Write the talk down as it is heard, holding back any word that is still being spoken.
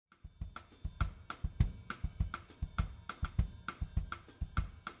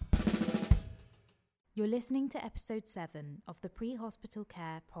You're listening to episode 7 of the Pre-Hospital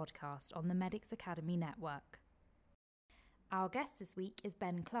Care podcast on the Medics.Academy network. Our guest this week is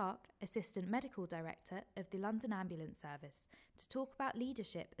Ben Clarke, Assistant Medical Director of the London Ambulance Service, to talk about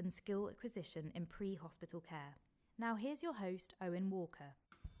leadership and skill acquisition in pre-hospital care. Now here's your host, Owen Walker.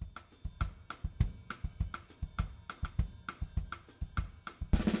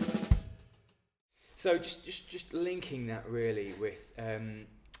 So just linking that really with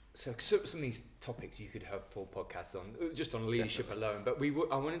so some of these topics you could have full podcasts on, just on leadership alone. But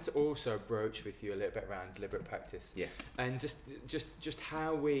I wanted to also broach with you a little bit around deliberate practice, and just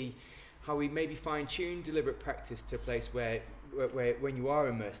how we maybe fine tune deliberate practice to a place where when you are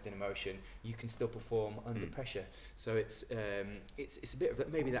immersed in emotion, you can still perform under pressure. So it's a bit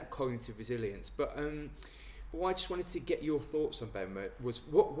of maybe that cognitive resilience, but. What I just wanted to get your thoughts on, Ben, was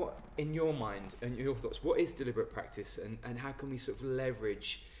what in your mind and your thoughts, what is deliberate practice and how can we sort of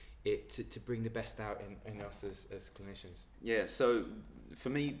leverage it to bring the best out in us as clinicians? Yeah, so for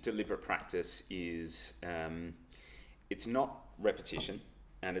me, deliberate practice is, it's not repetition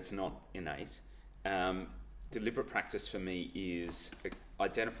and it's not innate. Deliberate practice for me is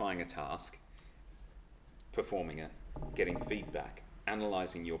identifying a task, performing it, getting feedback,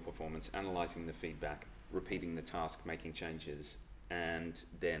 analysing your performance, analysing the feedback, repeating the task, making changes, and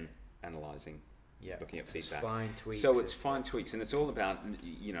then analysing, looking at feedback. Fine tweaks. So it's fine tweaks, and it's all about,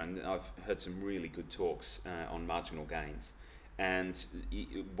 and I've heard some really good talks on marginal gains. And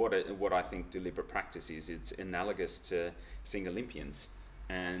what I think deliberate practice is, it's analogous to seeing Olympians.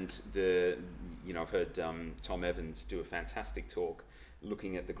 And I've heard Tom Evans do a fantastic talk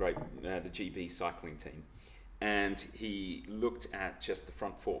looking at the GB cycling team, and he looked at just the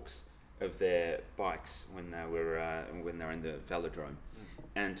front forks of their bikes when they were in the velodrome,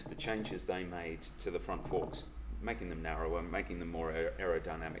 and the changes they made to the front forks, making them narrower, making them more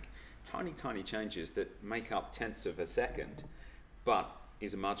aerodynamic. Tiny changes that make up tenths of a second, but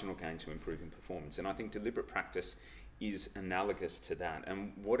is a marginal gain to improving performance. And I think deliberate practice is analogous to that.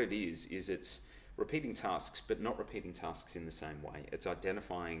 And what it is it's repeating tasks, but not repeating tasks in the same way. It's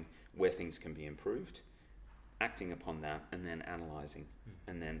identifying where things can be improved, acting upon that, and then analysing,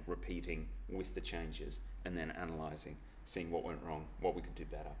 and then repeating with the changes, and then analysing, seeing what went wrong, what we could do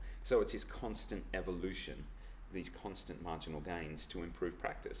better. So it's this constant evolution, these constant marginal gains to improve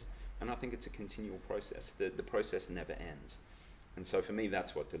practice. And I think it's a continual process. The process never ends. And so for me,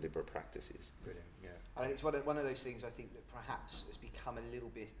 that's what deliberate practice is. Brilliant, yeah. I think it's one of those things I think that perhaps has become a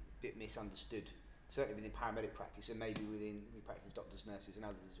little bit misunderstood, certainly within paramedic practice and maybe within the practice of doctors, nurses and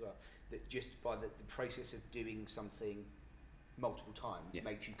others as well, that just by the process of doing something multiple times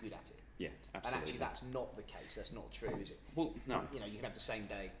makes you good at it. Yeah, absolutely. And actually that's not the case, that's not true, is it? Well, no. You can have the same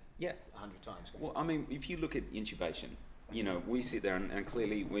day 100 times. Well, I mean, if you look at intubation, we sit there and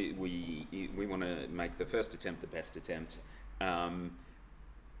clearly we want to make the first attempt the best attempt.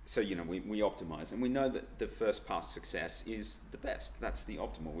 So, we optimize, and we know that the first pass success is the best. That's the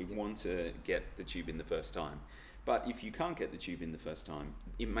optimal. We want to get the tube in the first time. But if you can't get the tube in the first time,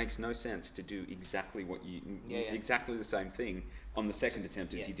 it makes no sense to do exactly exactly the same thing on the second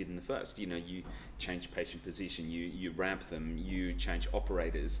attempt as you did in the first. You change patient position, you ramp them, you change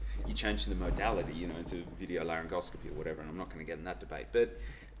operators, you change the modality, into video laryngoscopy or whatever, and I'm not going to get in that debate. But,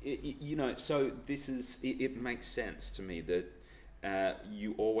 so it makes sense to me that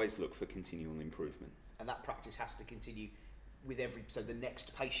you always look for continual improvement. And that practice has to continue with so the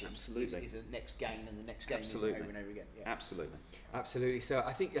next patient is a next gain and the next gain over and over again. Yeah. Absolutely. So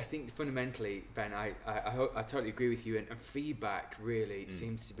I think fundamentally, Ben, I totally agree with you, and feedback really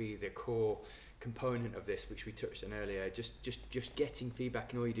seems to be the core component of this, which we touched on earlier. Just getting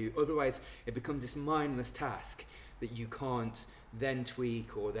feedback in all you do. Otherwise, it becomes this mindless task that you can't then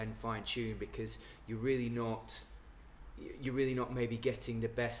tweak or then fine tune because you're really not maybe getting the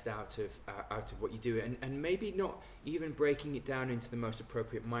best out of what you do, and maybe not even breaking it down into the most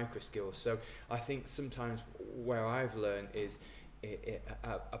appropriate micro skills. So I think sometimes where I've learned is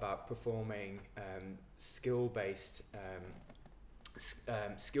about performing skill-based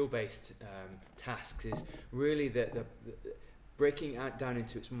tasks is really the breaking it down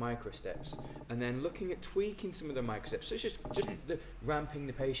into its micro steps, and then looking at tweaking some of the micro steps. So it's just the ramping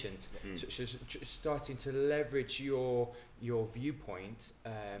the patient, such as starting to leverage your viewpoint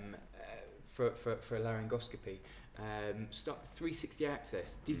for laryngoscopy. Start 360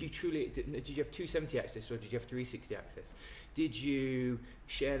 access. Did you have 270 access or did you have 360 access? Did you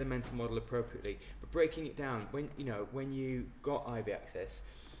share the mental model appropriately? But breaking it down, when you got IV access,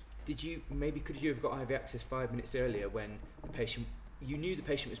 could you have got IV access 5 minutes earlier when you knew the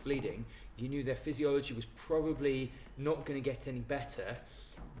patient was bleeding, you knew their physiology was probably not going to get any better?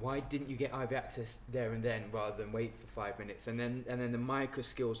 why didn't you get IV access there and then rather than wait for 5 minutes? And then the micro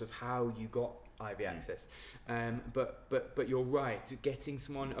skills of how you got IV access. But you're right, getting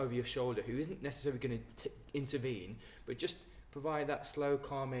someone over your shoulder who isn't necessarily going to intervene, but just provide that slow,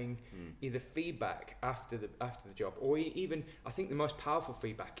 calming either feedback after the job, or even I think the most powerful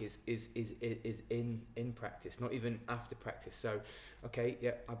feedback is in practice, not even after practice. So, okay,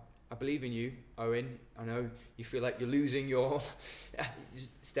 yeah, I believe in you, Owen. I know you feel like you're losing your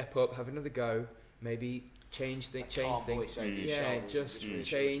step up, have another go, maybe change things. Yeah, just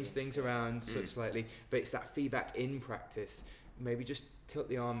change things around slightly. But it's that feedback in practice. Maybe just tilt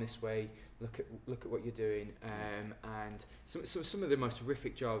the arm this way. Look at what you're doing. And some of the most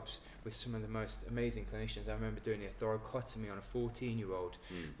horrific jobs with some of the most amazing clinicians. I remember doing a thoracotomy on a 14-year-old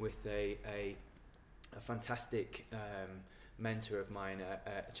with a fantastic mentor of mine,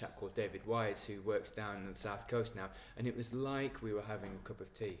 a chap called David Wise, who works down on the south coast now, and it was like we were having a cup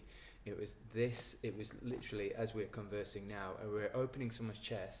of tea. It was literally as we're conversing now, we're opening someone's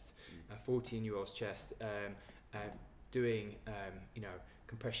chest, a 14-year-old's chest, doing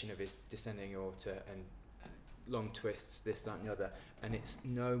compression of his descending aorta and long twists, this, that and the other, and it's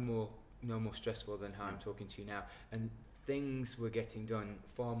no more stressful than how I'm talking to you now, and things were getting done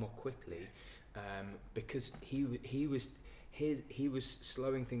far more quickly because he was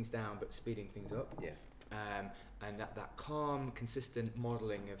slowing things down but speeding things up. And that calm, consistent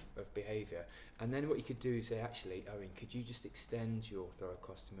modelling of behaviour. And then what you could do is say, actually, Owen, could you just extend your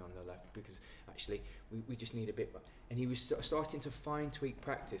thoracostomy on the left, because actually we just need a bit. And he was starting to fine tweak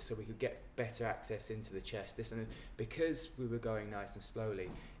practice so we could get better access into the chest. Because we were going nice and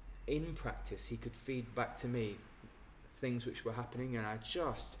slowly. In practice, he could feed back to me things which were happening, and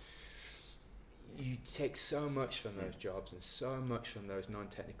you take so much from those jobs and so much from those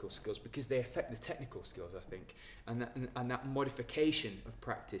non-technical skills, because they affect the technical skills, I think, and that modification of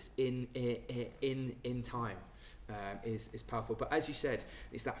practice in time is powerful. But as you said,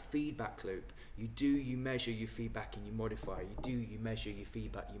 it's that feedback loop. You measure your feedback and you modify. You measure your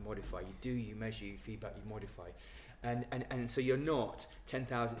feedback, you modify. You measure your feedback, you modify. And so you're not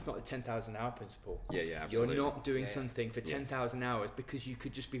 10,000. It's not the 10,000 hour principle. Yeah, absolutely. You're not doing something for 10,000 hours because you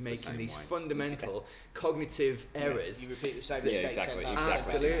could just be making these fundamental cognitive errors. You repeat the same mistake. Exactly.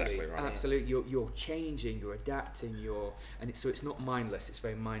 Right. Absolutely. You're changing. You're adapting. So it's not mindless. It's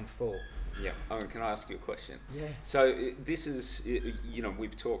very mindful. Yeah. Owen, can I ask you a question? Yeah. So this is,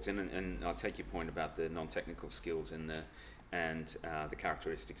 we've talked, and I'll take your point about the non-technical skills and the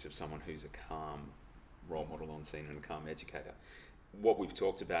characteristics of someone who's a calm role model on scene and a calm educator. What we've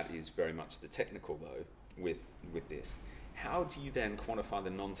talked about is very much the technical, though, with this. How do you then quantify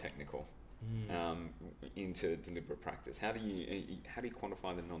the non-technical into deliberate practice? How do you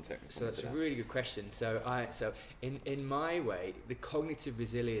quantify the non-technical? So that's a really good question. So in my way, the cognitive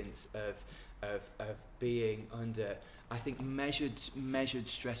resilience of being under, I think, measured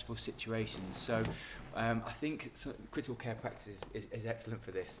stressful situations. So I think critical care practice is excellent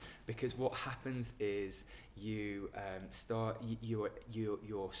for this, because what happens is you're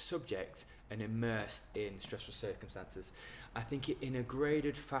subject and immersed in stressful circumstances. I think in a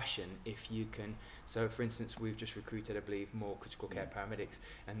graded fashion, if you can. So for instance, we've just recruited, I believe, more critical care paramedics,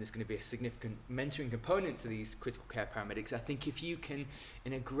 and there's going to be a significant mentoring component to these critical care paramedics. I think if you can,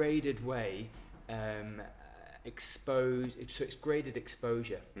 in a graded way, expose, so it's graded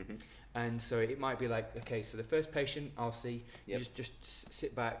exposure. And so it might be like, okay, so the first patient I'll see, you just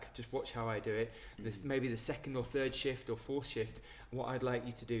sit back, just watch how I do it. This maybe the second or third shift or fourth shift, what I'd like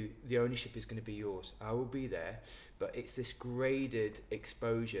you to do, the ownership is going to be yours. I will be there, but it's this graded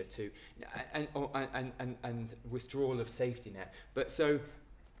exposure to and withdrawal of safety net. But so,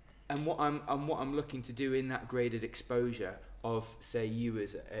 and what I'm looking to do in that graded exposure of, say, you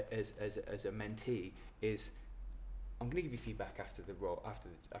as a mentee is, I'm going to give you feedback after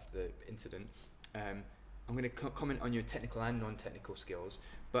the incident. I'm going to comment on your technical and non-technical skills,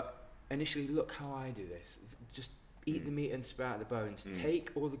 but initially, look how I do this. Just eat the meat and spit out the bones. Take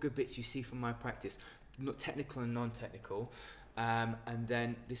all the good bits you see from my practice, not technical and non-technical, and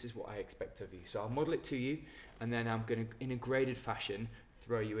then this is what I expect of you. So I'll model it to you, and then I'm going to, in a graded fashion,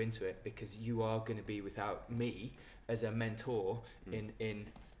 throw you into it, because you are going to be without me as a mentor in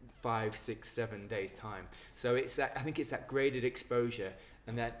 5, 6, 7 days time. So it's that, I think it's that graded exposure,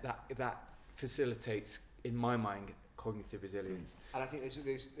 and that facilitates, in my mind, cognitive resilience. And I think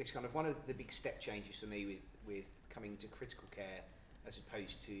there's kind of one of the big step changes for me with coming into critical care as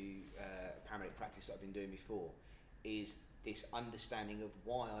opposed to paramedic practice that I've been doing before, is this understanding of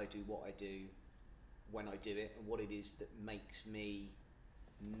why I do what I do when I do it, and what it is that makes me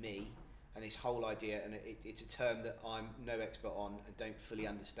me. And this whole idea, and it's a term that I'm no expert on and don't fully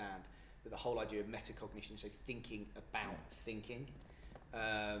understand, but the whole idea of metacognition, so thinking about thinking,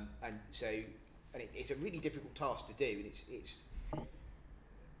 it's a really difficult task to do, and it's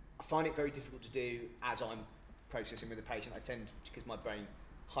I find it very difficult to do as I'm processing with the patient. I tend, because my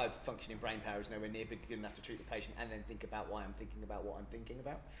high functioning brain power is nowhere near good enough to treat the patient and then think about why I'm thinking about what I'm thinking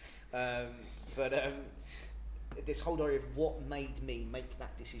about. This whole idea of what made me make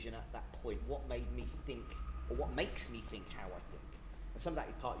that decision at that point, what made me think, or what makes me think how I think. And some of that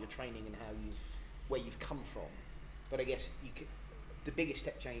is part of your training and where you've come from. But I guess the biggest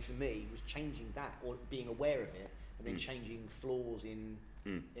step change for me was changing that, or being aware of it, and then changing flaws in,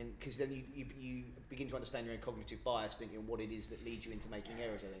 because then you begin to understand your own cognitive bias, thinking what it is that leads you into making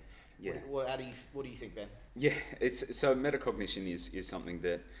errors. I think. Yeah. What do you think, Ben? Yeah, so metacognition is something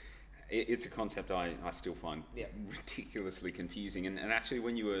that it's a concept I still find ridiculously confusing. And actually,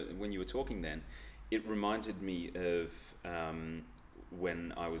 when you were talking then, it reminded me of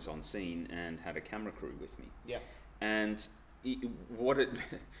when I was on scene and had a camera crew with me. Yeah. And what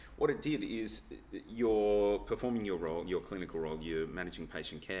it did is you're performing your role, your clinical role, you're managing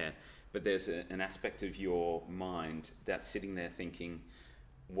patient care, but there's an aspect of your mind that's sitting there thinking,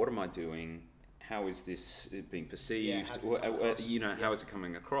 what am I doing? How is this being perceived? How is it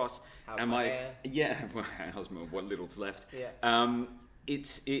coming across? How's my hair? Yeah, what little's left? Yeah.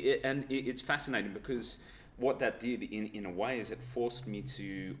 It's fascinating because what that did in a way is it forced me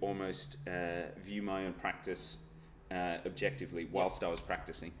to almost view my own practice objectively whilst I was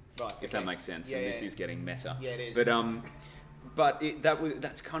practicing, right? If that makes sense. And this is getting meta. Yeah, it is. But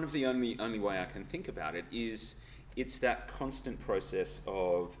that's kind of the only way I can think about it is it's that constant process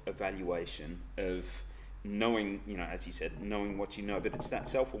of evaluation of knowing, as you said, knowing what you know, but it's that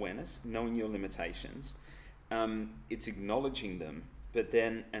self-awareness, knowing your limitations. It's acknowledging them, but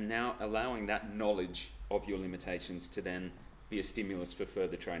then and now allowing that knowledge of your limitations to then be a stimulus for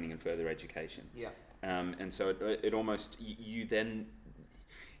further training and further education. Yeah. And so it almost you then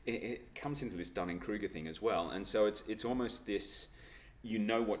it comes into this Dunning-Kruger thing as well, and so it's almost this,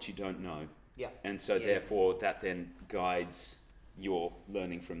 what you don't know. Yeah. And so therefore that then guides your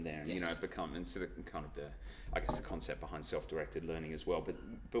learning from there, and yes. It's kind of the concept behind self-directed learning as well.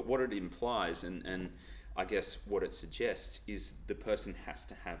 But what it implies and I guess what it suggests is the person has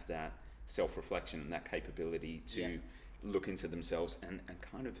to have that self-reflection and that capability to look into themselves and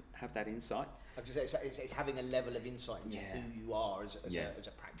kind of have that insight. I was going to say, it's having a level of insight into who you are as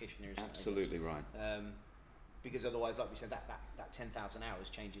a practitioner. Absolutely right. Because otherwise, like we said, that 10,000 hours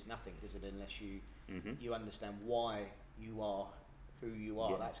changes nothing, does it? Unless you understand why you are who you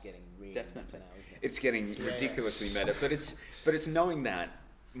are. That's getting really meta now, isn't it? It's getting ridiculously meta, but it's knowing that,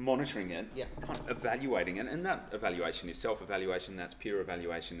 monitoring it, kind of evaluating it, and that evaluation is self-evaluation, that's peer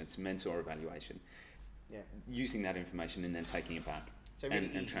evaluation, it's mentor evaluation. Yeah. Using that information and then taking it back. So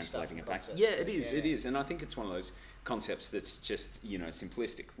really and translating it back. Concepts. Yeah, it is. It is, and I think it's one of those concepts that's just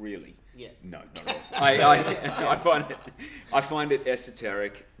simplistic. Really. Yeah. No, not at all. I find it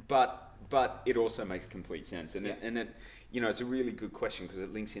esoteric, but it also makes complete sense, and it it's a really good question because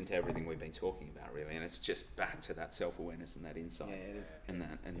it links into everything we've been talking about, really, and it's just back to that self-awareness and that insight, it is.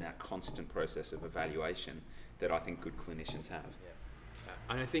 and that constant process of evaluation that I think good clinicians have. Yeah.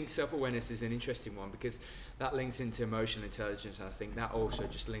 And I think self-awareness is an interesting one because that links into emotional intelligence, and I think that also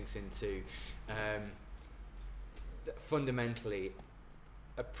just links into fundamentally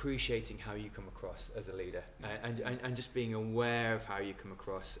appreciating how you come across as a leader, and just being aware of how you come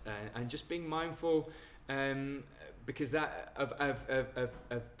across, and just being mindful because that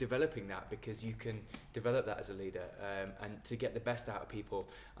of developing that, because you can develop that as a leader, and to get the best out of people.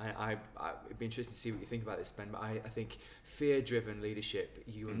 It'd be interesting to see what you think about this, Ben, but I think fear-driven leadership,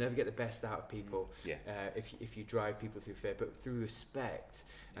 you will never get the best out of people if you drive people through fear, but through respect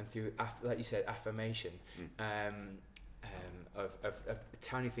and through, like you said, affirmation. Of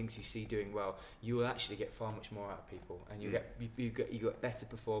tiny things you see doing well, you will actually get far much more out of people, and you get better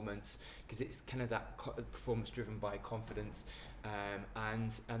performance because it's kind of that performance driven by confidence,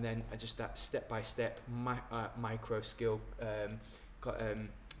 and then just that step by step micro skill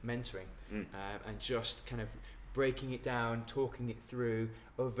mentoring, and just kind of breaking it down, talking it through,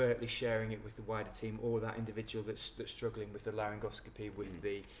 overtly sharing it with the wider team, or that individual that's struggling with the laryngoscopy, with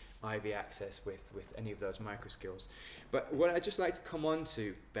the IV access, with any of those micro skills. But what I'd just like to come on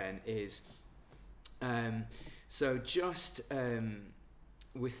to, Ben, is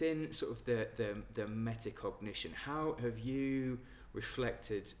within sort of the metacognition, how have you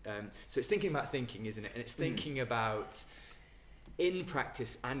reflected? So it's thinking about thinking, isn't it? And it's thinking about in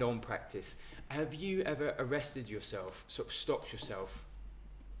practice and on practice. Have you ever arrested yourself, sort of stopped yourself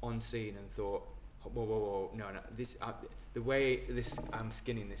on scene and thought, whoa, no, this the way I'm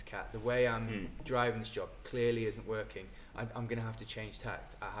skinning this cat, the way I'm driving this job clearly isn't working. I'm going to have to change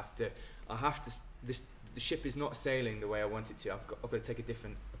tact. I have to. The ship is not sailing the way I want it to. I've got to take a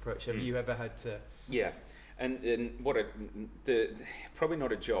different approach. Have you ever had to? Yeah, and probably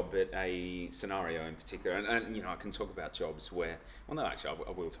not a job, but a scenario in particular. And I can talk about jobs where. Well, no, actually,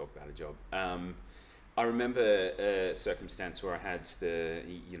 I will talk about a job. I remember a circumstance where I had it's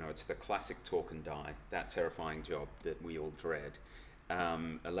the classic talk and die, that terrifying job that we all dread.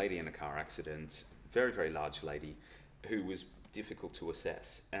 A lady in a car accident, very, very large lady, who was difficult to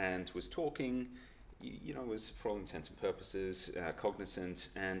assess and was talking, was for all intents and purposes cognizant,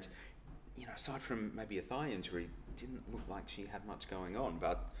 and, aside from maybe a thigh injury, didn't look like she had much going on,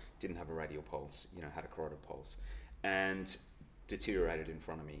 but didn't have a radial pulse, had a carotid pulse, and deteriorated in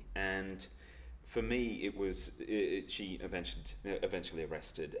front of me. And for me, it was she eventually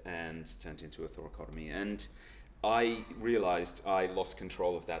arrested and turned into a thoracotomy. And I realised I lost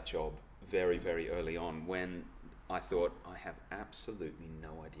control of that job very, very early on, when I thought, I have absolutely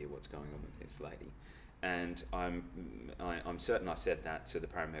no idea what's going on with this lady. And I'm certain I said that to the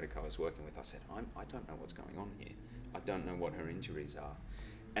paramedic I was working with. I said, I don't know what's going on here. I don't know what her injuries are.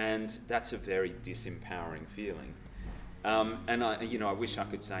 And that's a very disempowering feeling. And I wish I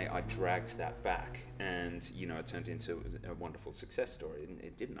could say I dragged that back, and it turned into a wonderful success story. And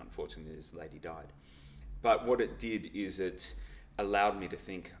it didn't, unfortunately. This lady died. But what it did is it allowed me to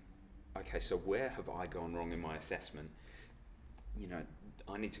think, okay, so where have I gone wrong in my assessment?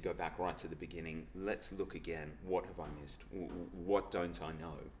 I need to go back right to the beginning. Let's look again. What have I missed? What don't I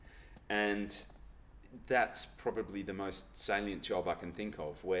know? And that's probably the most salient job I can think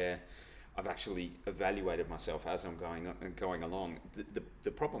of, where I've actually evaluated myself as I'm going along.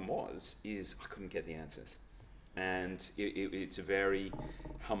 The problem is I couldn't get the answers, and it's a very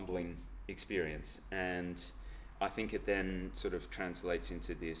humbling experience. And I think it then sort of translates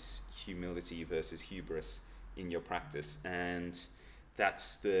into this humility versus hubris in your practice, and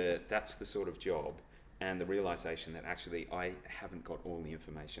that's the sort of job, and the realization that actually I haven't got all the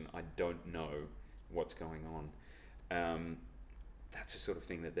information. I don't know what's going on. That's the sort of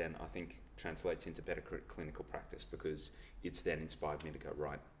thing that then I think translates into better clinical practice, because it's then inspired me to go,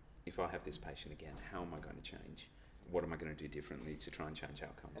 right, if I have this patient again, how am I going to change? What am I going to do differently to try and change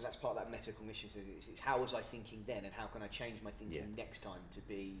outcomes? And that's part of that metacognition. So it's how was I thinking then, and how can I change my thinking next time to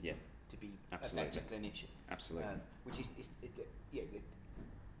be a better clinician? Absolutely. Which is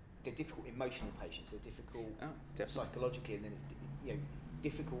they're difficult emotional patients. They're difficult psychologically, and then it's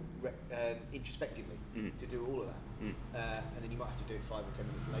difficult introspectively to do all of that. And then you might have to do it 5 or 10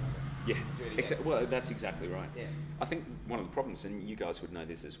 minutes later. Yeah, well, that's exactly right. Yeah. I think one of the problems, and you guys would know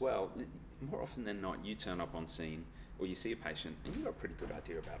this as well, more often than not, you turn up on scene or you see a patient and you've got a pretty good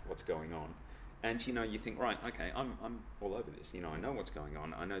idea about what's going on. And you think, right, okay, I'm all over this. I know what's going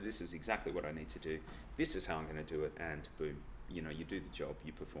on. I know this is exactly what I need to do. This is how I'm going to do it, and boom, you do the job,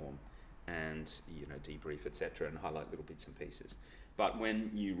 you perform, and debrief, etc., and highlight little bits and pieces. But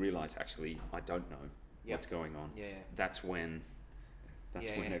when you realise, actually, I don't know what's going on, that's when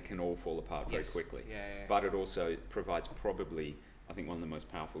it can all fall apart very quickly. But it also provides probably, I think, one of the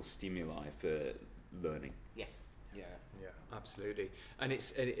most powerful stimuli for learning. Yeah, absolutely. And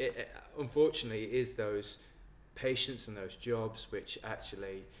it unfortunately is those patients and those jobs which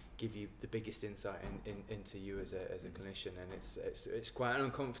actually give you the biggest insight into you as a clinician, and it's quite an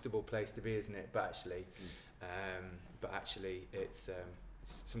uncomfortable place to be, isn't it? But actually, it's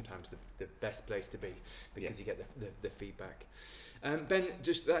sometimes the best place to be, because you get the feedback. Ben,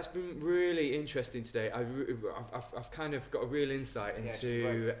 that's been really interesting today. I've kind of got a real insight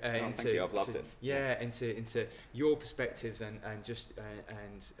into thank you. I've loved it. Into your perspectives and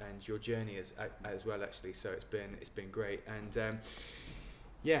your journey as well, actually. So it's been great, and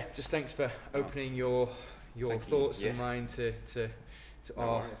just thanks for opening your thoughts and mind to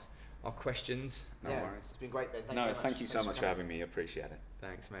our questions. No worries. It's been great, Ben. Thank you so much for having me. I appreciate it.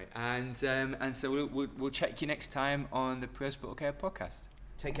 Thanks, mate. And so we'll check you next time on the Pre-Hospital Care Podcast.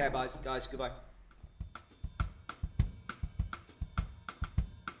 Take care, guys. Goodbye.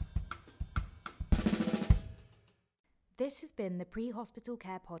 This has been the Pre-Hospital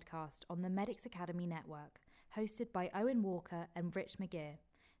Care Podcast on the Medics.Academy network, hosted by Owen Walker and Rich McGeer,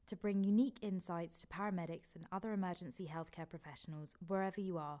 to bring unique insights to paramedics and other emergency healthcare professionals wherever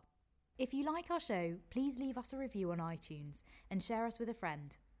you are. If you like our show, please leave us a review on iTunes and share us with a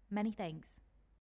friend. Many thanks.